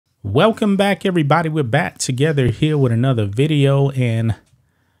Welcome back, everybody. We're back together here with another video, and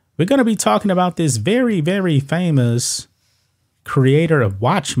we're going to be talking about this very, very famous creator of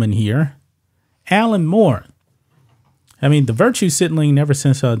Watchmen here, Alan Moore. I mean, the virtue signaling ever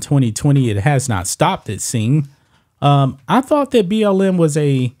since 2020, it has not stopped, it seemed. I thought that BLM was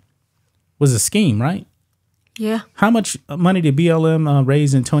a scheme, right? Yeah. How much money did BLM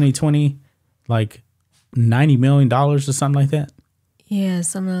raise in 2020? Like $90 million or something like that? Yeah,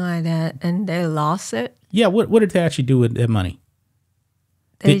 something like that. And they lost it. Yeah, what did they actually do with that money?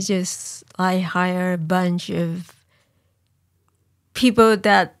 They just like hire a bunch of people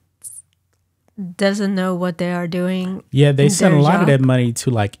that doesn't know what they are doing. Yeah, they sent a lot of that money to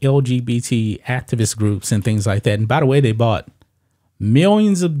like LGBT activist groups and things like that. And by the way, they bought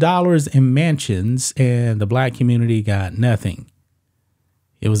millions of dollars in mansions and the black community got nothing.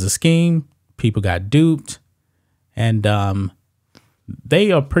 It was a scheme. People got duped. And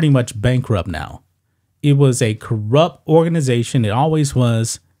they are pretty much bankrupt now. It was a corrupt organization. It always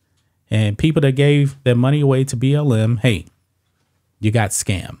was. And people that gave their money away to BLM, hey, you got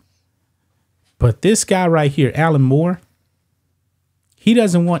scammed. But this guy right here, Alan Moore, he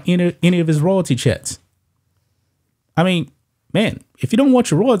doesn't want any of his royalty checks. I mean, man, if you don't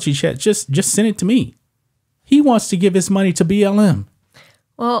want your royalty check, just send it to me. He wants to give his money to BLM.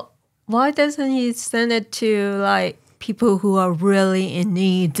 Well, why doesn't he send it to like people who are really in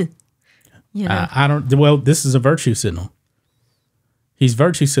need? You know? Well, this is a virtue signal. He's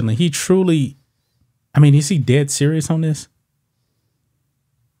virtue signaling. He truly, I mean, is he dead serious on this?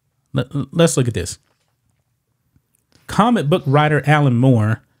 Let's look at this. Comic book writer Alan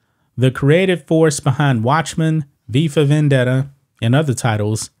Moore, the creative force behind Watchmen, V for Vendetta, and other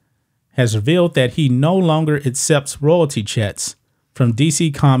titles, has revealed that he no longer accepts royalty checks from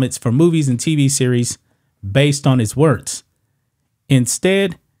DC Comics for movies and TV series based on his works.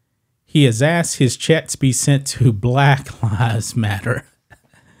 Instead, he has asked his checks be sent to Black Lives Matter.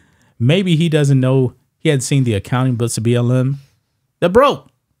 Maybe he doesn't know, he hadn't seen the accounting books of BLM. They're broke.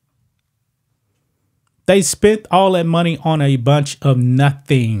 They spent all that money on a bunch of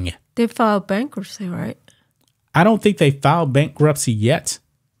nothing. They filed bankruptcy, right? I don't think they filed bankruptcy yet,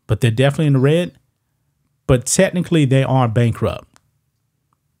 but they're definitely in the red. But technically, they are bankrupt.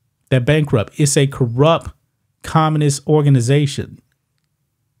 They're bankrupt. It's a corrupt communist organization.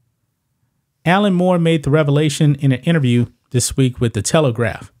 Alan Moore made the revelation in an interview this week with The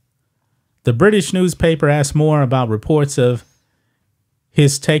Telegraph. The British newspaper asked Moore about reports of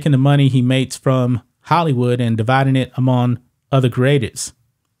his taking the money he makes from Hollywood and dividing it among other creators.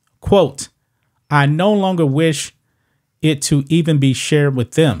 Quote, I no longer wish it to even be shared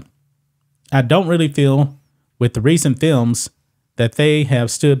with them. I don't really feel with the recent films that they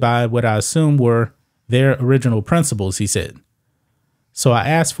have stood by what I assume were their original principles, he said. So I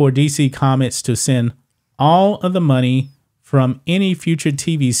asked for DC Comics to send all of the money from any future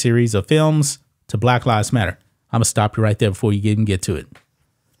TV series or films to Black Lives Matter. I'm going to stop you right there before you even get to it.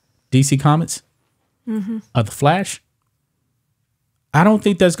 DC Comics? Of The Flash? I don't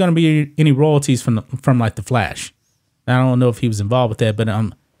think there's going to be any royalties from like The Flash. I don't know if he was involved with that, but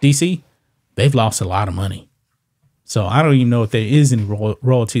DC, they've lost a lot of money. So I don't even know if there is any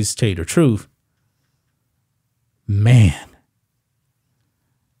royalties, to tell you the truth. Man.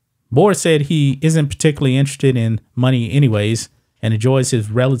 Moore said he isn't particularly interested in money anyways and enjoys his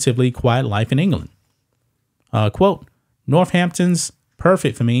relatively quiet life in England. Quote, Northampton's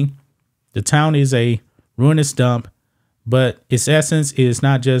perfect for me. The town is a ruinous dump, but its essence is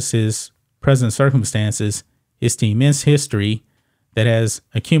not just its present circumstances, it's the immense history that has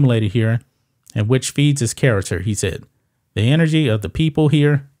accumulated here and which feeds its character, he said. The energy of the people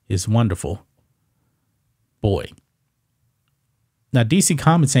here is wonderful. Boy. Now, DC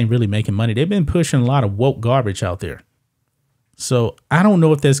Comics ain't really making money. They've been pushing a lot of woke garbage out there. So I don't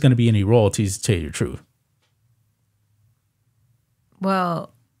know if there's going to be any royalties, to tell you the truth.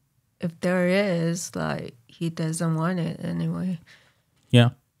 Well, if there is, like, he doesn't want it anyway. Yeah.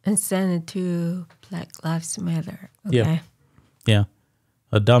 And send it to Black Lives Matter. Okay. Yeah. Yeah.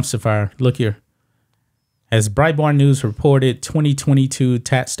 A dumpster fire. Look here. As Breitbart News reported, 2022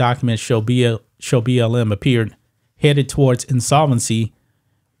 tax documents show BLM appeared headed towards insolvency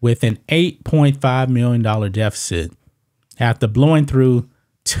with an $8.5 million deficit after blowing through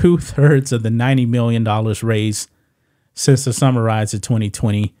 2/3 of the $90 million raised since the summer riots of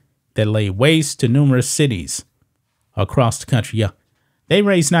 2020 that laid waste to numerous cities across the country. Yeah, they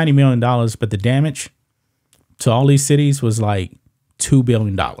raised $90 million, but the damage to all these cities was like $2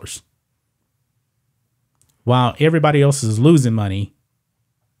 billion. While everybody else is losing money,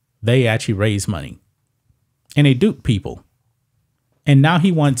 they actually raise money. And they dupe people. And now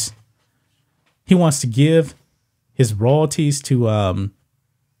he wants to give his royalties to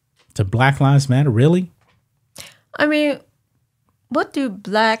Black Lives Matter. Really? I mean, what do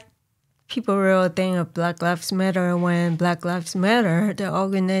black people really think of Black Lives Matter when Black Lives Matter, the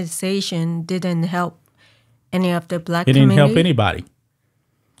organization, didn't help any of the black It community? didn't help anybody.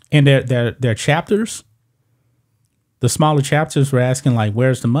 And their chapters, the smaller chapters were asking, like,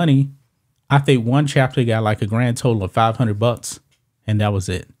 where's the money? I think one chapter got like a grand total of $500, and that was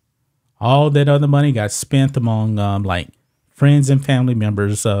it. All that other money got spent among like friends and family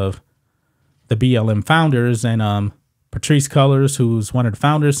members of the BLM founders, and Matrixx Colors, who's one of the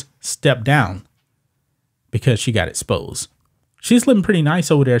founders, stepped down because she got exposed. She's living pretty nice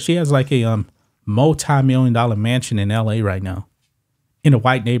over there. She has like a multi-million-dollar mansion in LA right now in a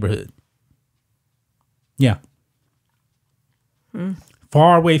white neighborhood. Yeah.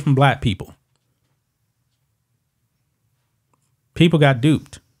 Far away from black people. People got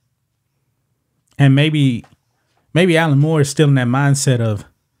duped. And maybe Alan Moore is still in that mindset of,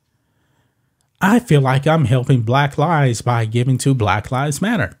 I feel like I'm helping Black lives by giving to Black Lives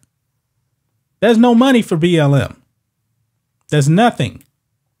Matter. There's no money for BLM. There's nothing.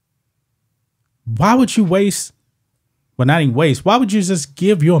 Why would you waste? Well, not even waste. Why would you just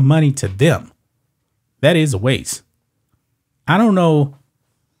give your money to them? That is a waste. I don't know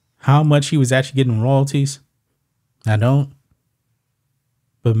how much he was actually getting royalties. I don't.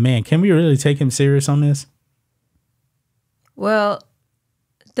 But man, can we really take him serious on this? Well,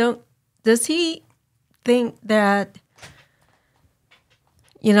 does he think that,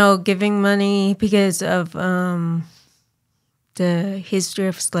 giving money because of the history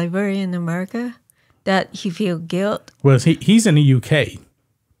of slavery in America, that he feel guilt? Well, he's in the UK.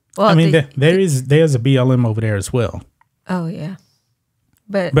 Well, I mean, there's a BLM over there as well. Oh, yeah.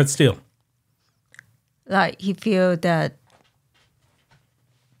 But still. Like, he feel that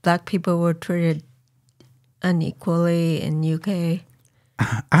black people were treated unequally in UK.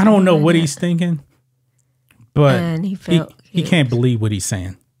 I don't know what he's thinking, but and he can't believe what he's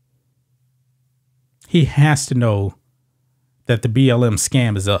saying. He has to know that the BLM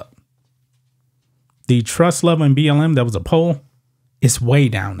scam is up. The trust level in BLM, that was a poll, is way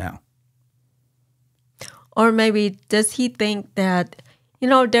down now. Or maybe does he think that,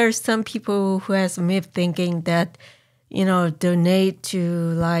 there's some people who has a myth thinking that, donate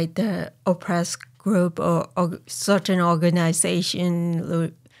to like the oppressed group or certain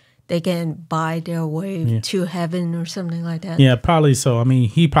organization, they can buy their way to heaven or something like that. Yeah, probably so. I mean,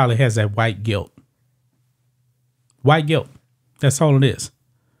 he probably has that white guilt. White guilt. That's all it is.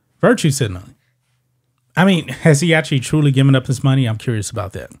 Virtue sitting on it. I mean, has he actually truly given up his money? I'm curious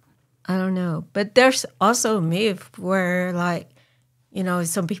about that. I don't know. But there's also a myth where, like,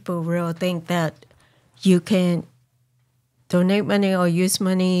 some people really think that you can donate money or use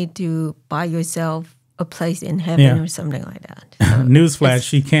money to buy yourself a place in heaven or something like that. So Newsflash,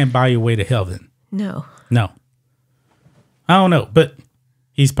 she can't buy your way to heaven. No. I don't know, but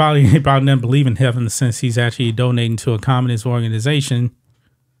he probably doesn't believe in heaven since he's actually donating to a communist organization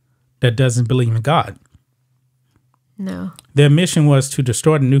that doesn't believe in God. No. Their mission was to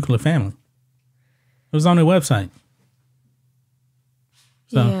destroy the nuclear family. It was on their website.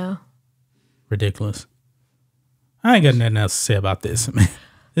 So, yeah. Ridiculous. I ain't got nothing else to say about this.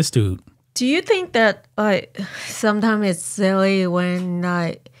 This dude. Do you think that sometimes it's silly when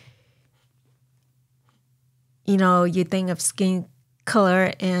you think of skin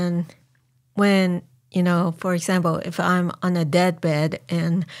color, and when for example, if I'm on a deathbed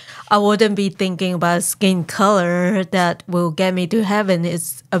and I wouldn't be thinking about skin color that will get me to heaven.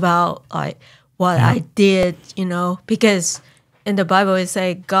 It's about what I did, because in the Bible it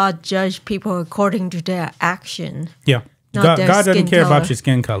says God judged people according to their action. Yeah. God doesn't care about your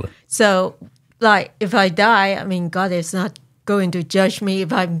skin color. So, if I die, I mean, God is not going to judge me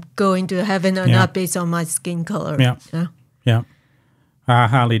if I'm going to heaven or not based on my skin color. Yeah. Yeah. I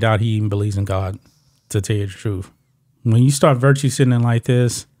highly doubt he even believes in God, to tell you the truth. When you start virtue signaling like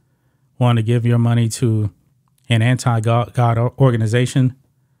this, wanting to give your money to an anti-God organization,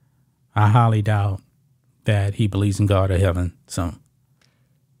 I highly doubt that he believes in God or heaven. So,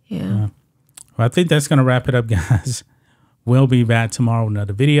 yeah. Well, I think that's going to wrap it up, guys. We'll be back tomorrow with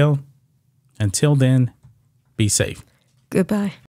another video. Until then, be safe. Goodbye.